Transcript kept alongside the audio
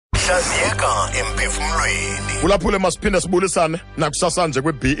Hlaziyeka emphefumlweni. Ulaphule masiphinde sibulisane nakusasa nje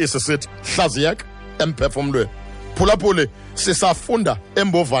kweBE sisithi Hlaziyeka emphefumlweni. Phulaphule sisafunda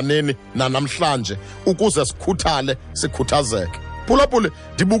embovaneni namhlanje ukuze sikhuthale sikhuthazeke. Phulaphule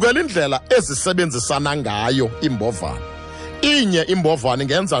ndibukela indlela ezisebenzisana ngayo imbovane. Inye imbovane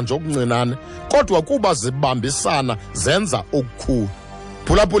ingenza nje okuncinane kodwa kuba zibambisana zenza okukhulu.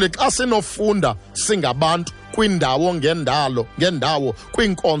 Phulaphule xa sinofunda singabantu kwindawo ngendawo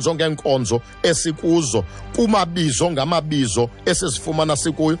kwinkonzo ngenkonzo esikuzo kumabizo ngamabizo esizifumana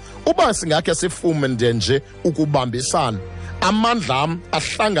sikuyo uba singakhe sifume nje ukubambisana amandla am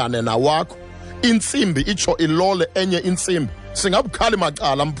ahlangane nawakho intsimbi itsho ilole enye intsimbi singabukhali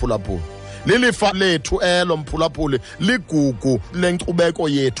macala mphulaphula lilifa lethu elo mphulaphuli ligugu lenkcubeko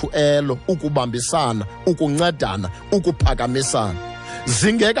yethu elo ukubambisana ukuncedana ukuphakamisana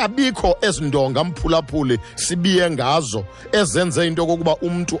zingekabikho ezindonga mphulaphuli sibiye ngazo ezenze into kokuba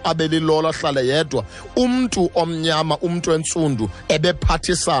umuntu abelilola ahlale yedwa umuntu omnyama umuntu entsundu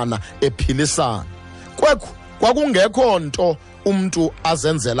ebephathisana ephilisana kwakungekho nto umuntu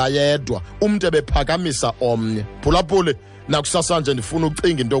azenzela yedwa umuntu ebephakamisa omnye phulaphuli nakusasa nje ndifuna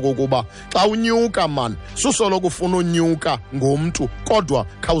ucinga into kokuba xa unyuka man susolo ufuna unyuka ngomuntu kodwa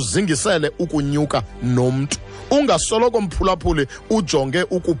khawuzingisele ukunyuka nomuntu ungasoloko mphulaphuli ujonge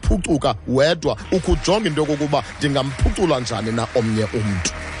ukuphucuka wedwa ukujonga into kokuba ndingamphucula njani na omnye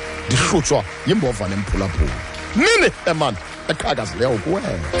umuntu ndihlutshwa yimbovane mphulaphuli nini eman eqhakazileyo kuwe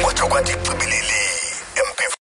Kodwa kwathi qibilele